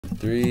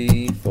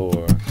3,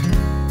 4.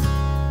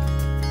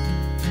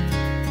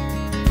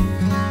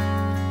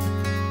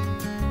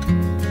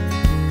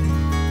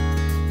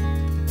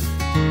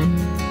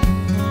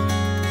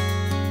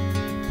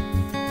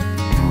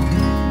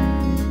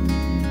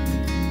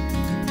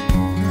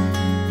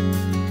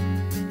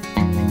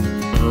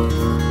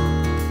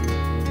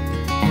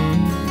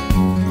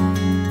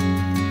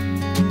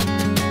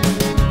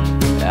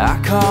 I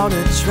caught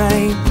a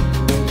train,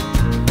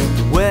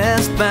 the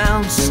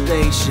westbound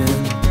station,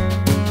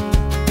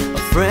 a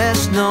fresh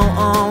snow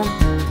on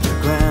the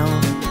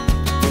ground.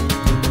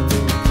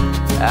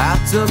 I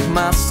took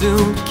my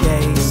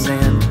suitcase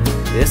and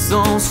this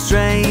old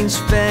strange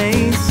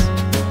face,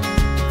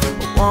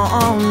 I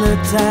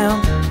wandered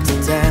town to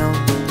town.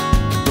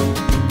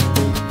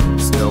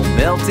 Snow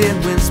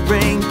melted when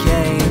spring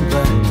came,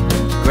 but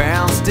the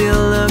ground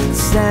still looked the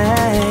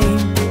same.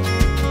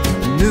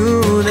 I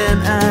knew that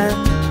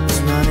I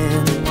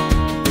running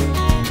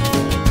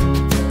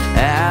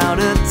out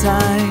of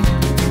time,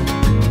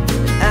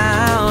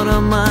 out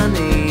of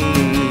money,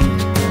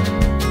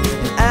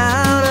 and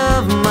out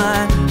of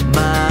my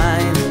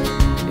mind.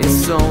 And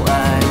so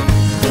I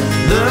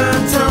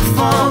learned to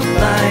fall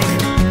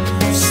like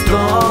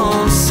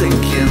stones,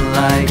 sinking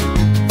like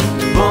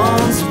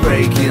bones,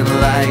 breaking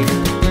like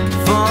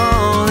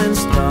falling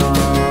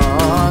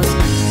stars.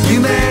 You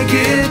may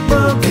get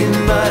broken,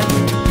 but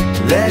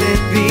let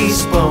it be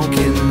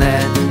spoken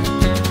that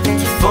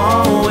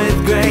fall with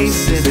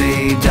grace is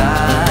a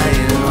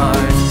dying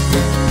heart.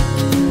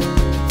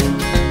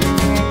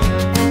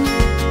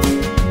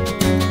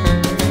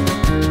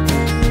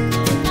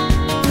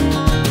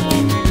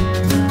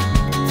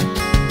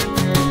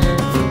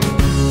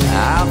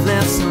 I've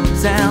left some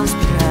towns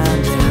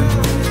behind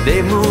and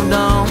they moved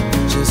on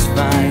just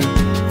fine.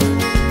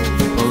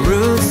 My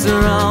roots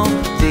are all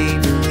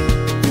deep.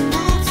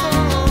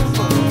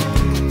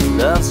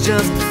 Love's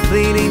just a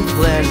fleeting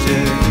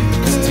pleasure.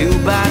 Two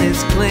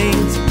bodies cling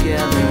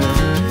together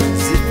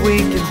as if we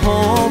can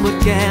hold but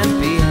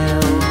can't be.